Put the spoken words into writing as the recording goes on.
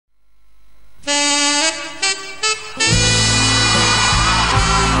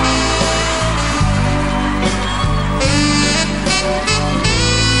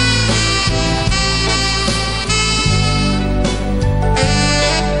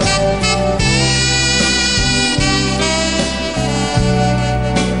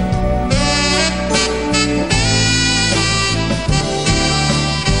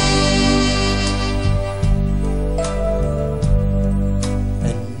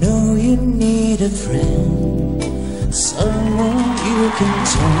you need a friend, someone you can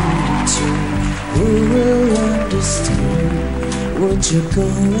turn to, who will understand what you're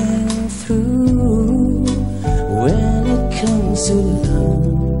going through. When it comes to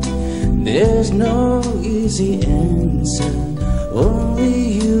love, there's no easy answer. Only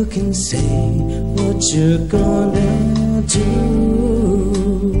you can say what you're gonna do.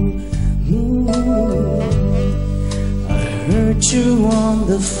 I heard you on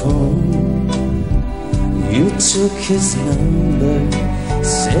the phone. You took his number,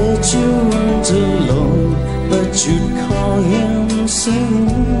 said you weren't alone, but you'd call him soon.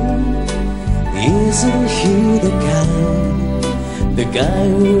 Isn't he the guy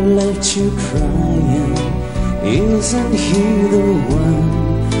who left you crying? Isn't he the one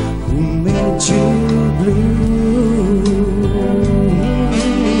who made you blue?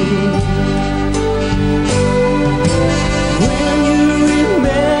 When you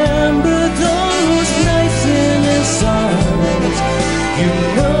remember those nights in his arms, you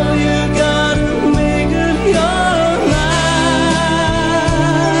know you gotta make up your mind.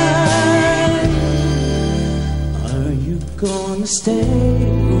 Are you gonna stay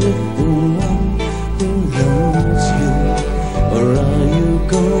with the